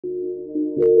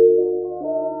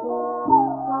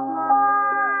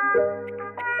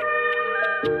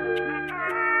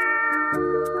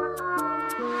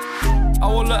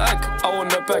I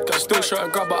want the back, I still shot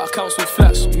and grab, but I counsel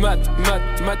flats.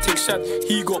 Mad take sad,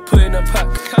 he got put in a pack.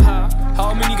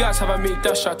 How many guys have I made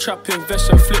dash? I trap,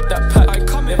 invest and flip that pack.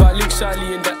 If I link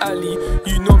Sally in the alley,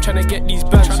 you know I'm tryna get these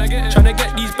bands. Tryna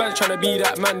get these bands, tryna be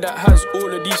that man that has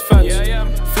all of these fans.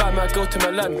 Fly my girl to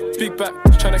Milan, big back,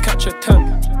 tryna catch a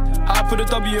 10. I put a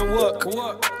W in work,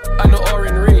 and an R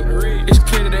in rate. It's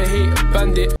clear that they hate a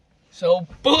bandit. So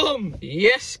boom,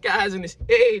 yes guys, and it's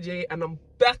AJ, and I'm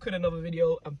back with another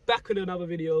video.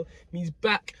 Means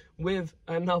back with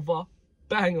another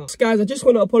banger. Guys, I just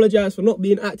want to apologize for not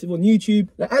being active on YouTube.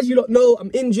 Like, as you lot know,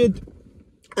 I'm injured,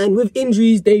 and with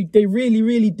injuries they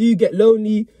really do get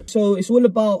lonely. So it's all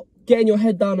about getting your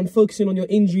head down and focusing on your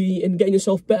injury and getting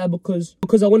yourself better, because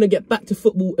I want to get back to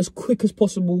football as quick as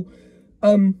possible.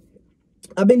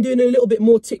 I've been doing a little bit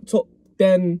more TikTok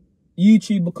than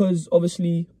YouTube, because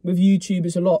obviously with YouTube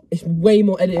it's way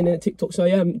more editing than TikTok. So I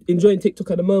am enjoying TikTok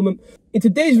at the moment. In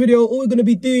today's video, all we're going to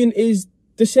be doing is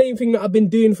the same thing that I've been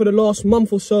doing for the last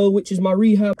month or so, which is my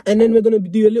rehab. And then we're going to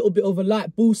do a little bit of a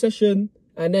light ball session,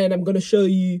 and then I'm going to show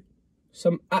you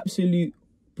some absolute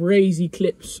brazy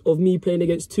clips of me playing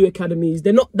against 2 academies.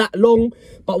 They're not that long,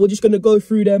 but we're just going to go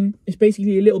through them. It's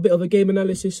basically a little bit of a game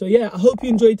analysis. So yeah, I hope you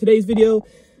enjoyed today's video,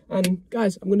 and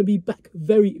guys, I'm going to be back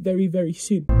very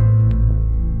soon.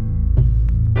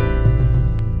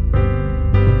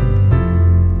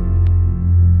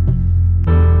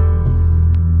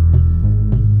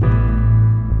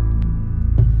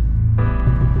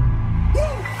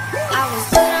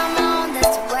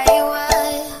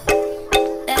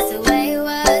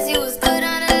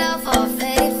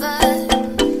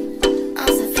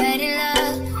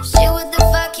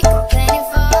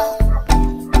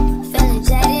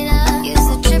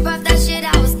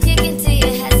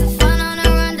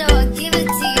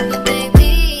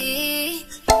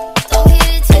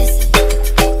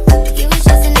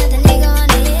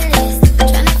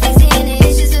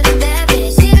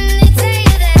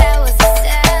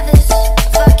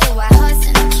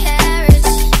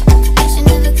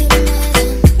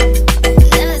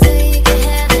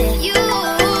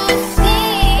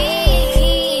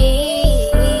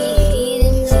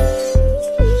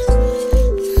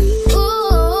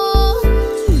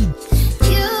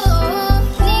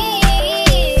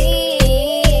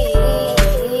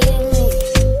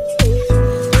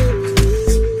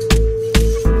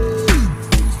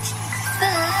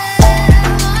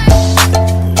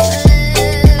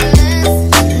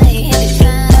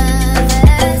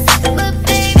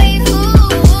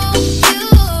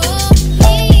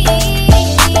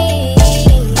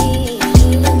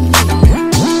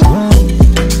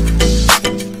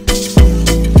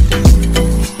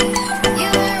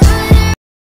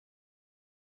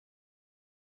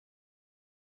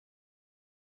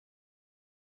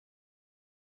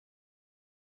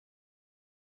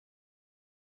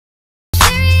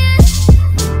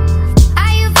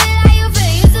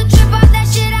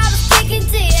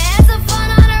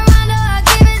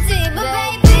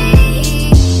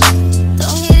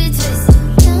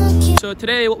 So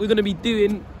today what we're going to be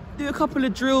doing, do a couple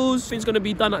of drills. It's going to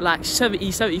be done at like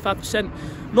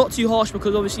 70-75%. Not too harsh,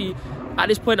 because obviously at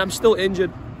this point I'm still injured.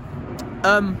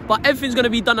 But everything's going to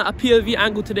be done at a POV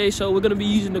angle today. So we're going to be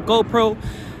using the GoPro.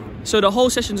 So the whole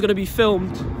session is going to be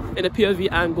filmed in a POV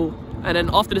angle. And then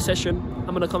after the session,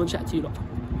 I'm going to come and chat to you lot.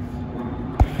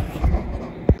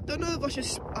 I don't know if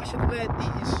I should wear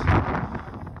these.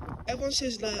 Everyone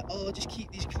says like, oh, just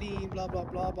keep these clean, blah blah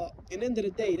blah, but at the end of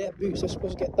the day, their boots are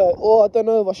supposed to get dirty. Or I don't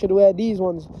know if I should wear these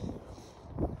ones.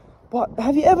 But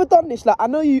have you ever done this? Like, I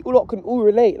know you lot can all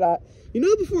relate. Like, you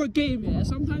know, before a game, yeah,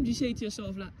 sometimes you say to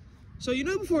yourself like, so you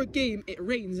know, before a game it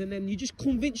rains, and then you just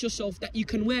convince yourself that you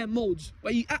can wear molds,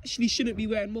 but you actually shouldn't be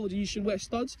wearing molds, and you should wear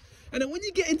studs. And then when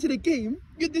you get into the game,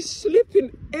 you're just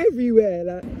slipping everywhere,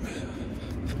 like.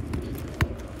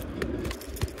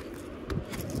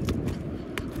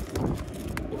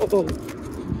 Oh.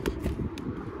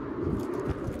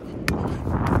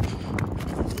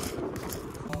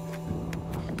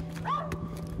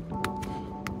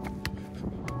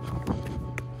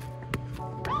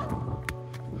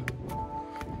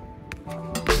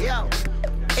 Yo,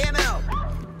 hear me out.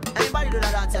 Anybody do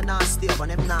that dance, you're nasty up,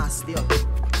 and them nasty up.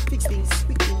 Fix things,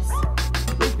 quick things,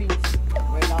 loopings.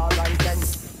 Well, alright then.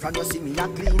 Can you see me a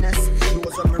cleanest?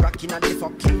 Those when me rocking at the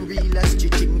fucking realest.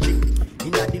 Ching.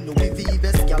 Inna the Louis V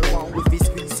vest, girl want with his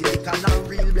squeeze silicon and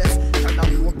real bless. Can I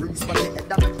blow a breeze for the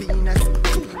head of the penis?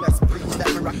 Two-less breeze that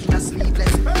me rocking a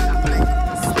sleeveless.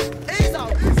 Ease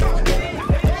out.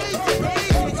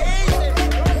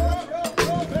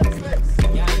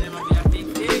 Yeah, them a be a big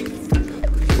thing.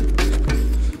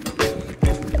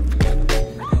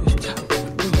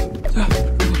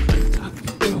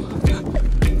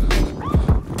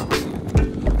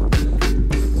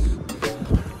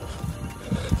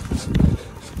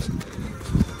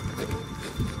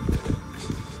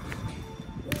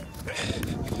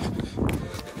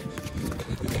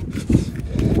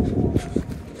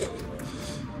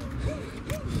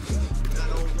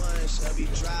 we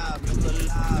drive, look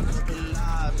alive, look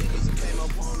alive. Niggas came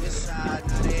up on this side,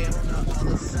 now they on the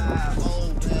other side.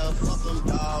 Oh well, fuck them,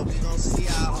 dawg. We gon' see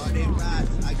how hard they ride.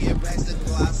 I get racks to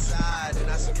go outside,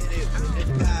 and I spit it with the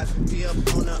guys. We up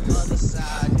on the other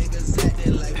side. Niggas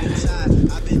acting like we tied.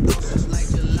 I've been gone since like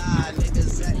July.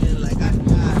 Niggas acting like I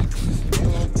died. They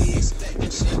won't be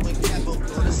expecting shit when Capo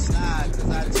go to slide. Cause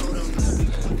I told them that we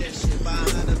put that shit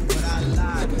behind us, but I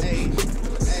lied. Hey,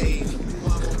 hey, you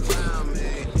I'm around,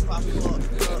 man. If I fuck up,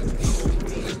 I'ma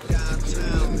be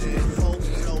downtown, man. Folk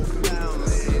flow down,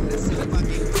 man. That's if I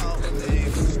get caught,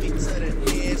 man. Push me to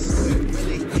the edge, so it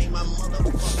really ain't my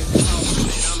motherfucking fault,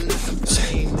 man. I'm not the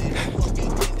same, man. The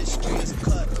fucking industry is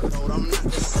cutthroat. I'm not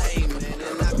the same, man.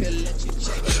 And I can let you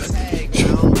check the tag.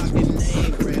 Now I'm rocking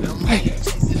name brand. I'm only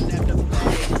chasing after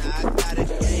bag. Now I got a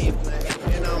game plan.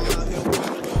 And I'm out here with the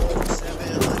gold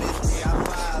 700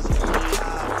 DI5s. Look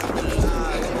alive.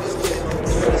 Niggas came up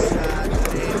on the side. Now they on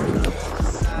the other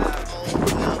side.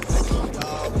 Oh well, fuck them,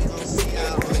 dawg. We gon' see how hard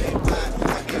they ride. I get racks like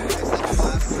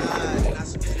my side.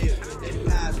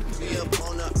 And I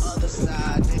spit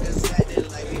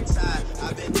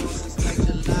it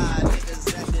with the guys. We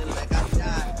up on the other side. Niggas acting like we tied. I've been gone since like July. Niggas acting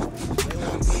like I died. They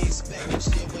won't be expecting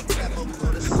shit when Capo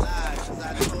go to slide. Cause I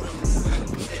told them that we put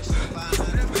that shit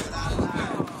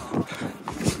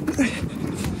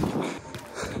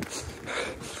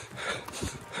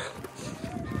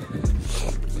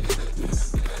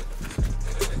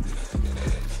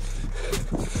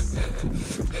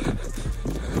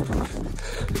us, but I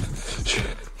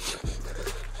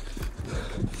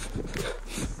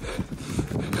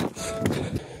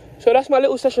lied. So that's my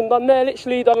little session done there.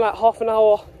 Literally done like half an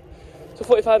hour to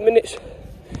 45 minutes.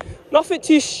 Nothing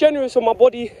too strenuous on my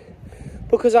body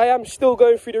because I am still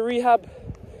going through the rehab.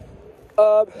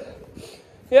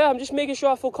 Yeah, I'm just making sure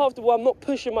I feel comfortable. I'm not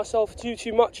pushing myself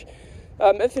too much.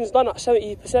 Everything's done at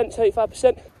 70%,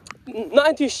 75%.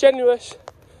 Nothing too strenuous.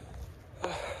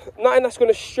 Nothing that's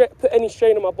going to put any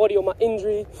strain on my body or my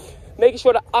injury. Making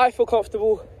sure that I feel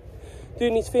comfortable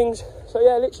doing these things. So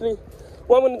yeah, literally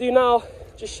what I'm going to do now,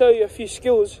 just show you a few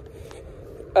skills,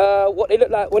 what they look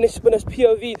like when it's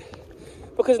POV'd.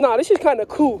 Because now this is kind of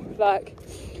cool. Like,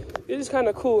 this is kind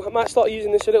of cool. I might start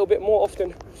using this a little bit more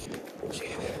often. Let's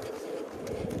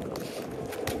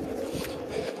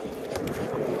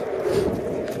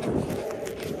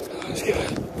go.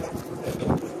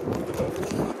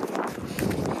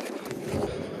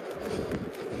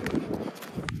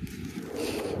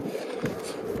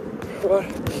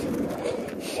 Right.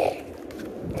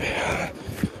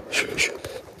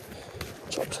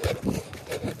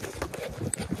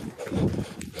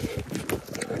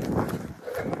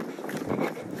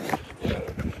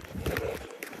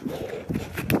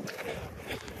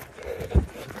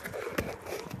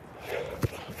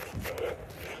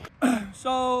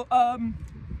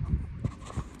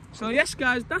 So yes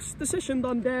guys, that's the session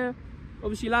done there.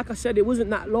 Obviously, like I said, it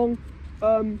wasn't that long,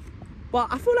 but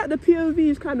I feel like the POV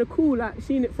is kind of cool, like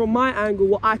seeing it from my angle,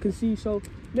 what I can see. So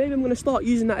maybe I'm going to start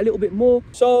using that a little bit more.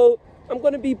 So I'm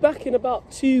going to be back in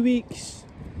about 2 weeks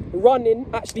running,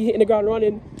 actually hitting the ground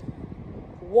running.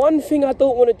 One thing I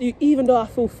don't want to do, even though I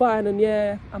feel fine and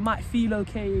yeah, I might feel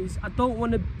okay, is I don't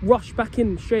want to rush back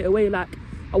in straight away. Like,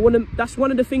 I want to, that's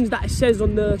one of the things that it says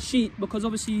on the sheet, because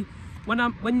obviously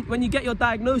when you get your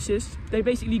diagnosis, they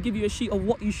basically give you a sheet of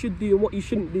what you should do and what you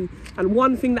shouldn't do. And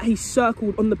one thing that he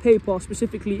circled on the paper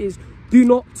specifically is, do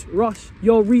not rush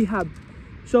your rehab.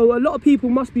 So a lot of people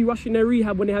must be rushing their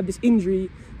rehab when they have this injury,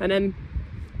 and then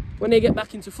when they get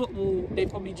back into football, they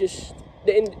probably just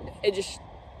the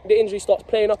injury starts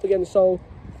playing up again. So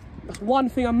that's one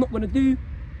thing I'm not going to do,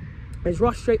 is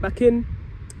rush straight back in.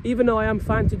 Even though I am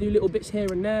fine to do little bits here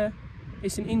and there,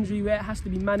 it's an injury where it has to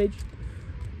be managed.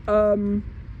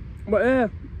 But yeah,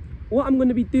 what I'm going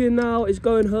to be doing now is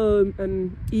going home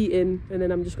and eating, and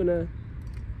then I'm just going to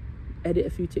edit a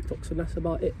few TikToks and that's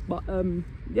about it. But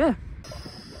yeah,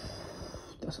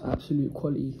 that's absolute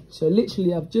quality. So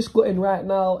literally I've just got in right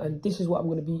now and this is what I'm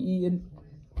going to be eating.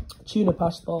 Tuna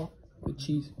pasta with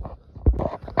cheese.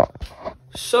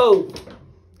 So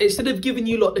instead of giving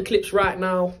you lot the clips right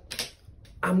now,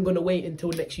 I'm going to wait until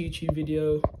next YouTube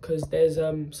video, because there's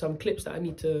some clips that I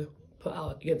need to put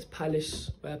out against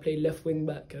Palace where I played left wing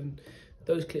back, and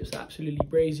those clips are absolutely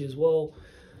brazy as well.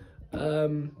 A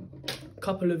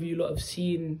couple of you lot have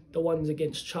seen the ones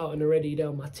against Charlton already, they're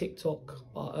on my TikTok.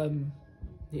 But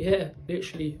yeah,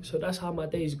 literally, so that's how my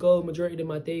days go. Majority of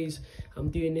my days I'm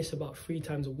doing this about 3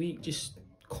 times a week, just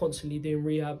constantly doing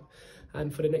rehab.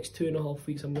 And for the next 2.5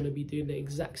 weeks I'm going to be doing the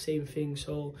exact same thing.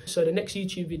 So the next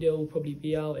YouTube video will probably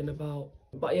be out in about,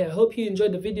 but yeah, I hope you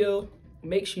enjoyed the video.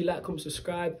 Make sure you like, comment,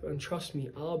 subscribe, and trust me,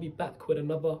 I'll be back with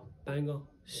another banger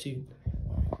soon.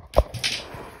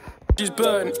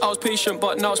 Burn. I was patient,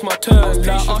 but now it's my turn.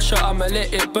 Like Usher, I'ma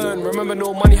let it burn. Remember,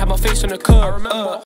 no money, had my face on the curb.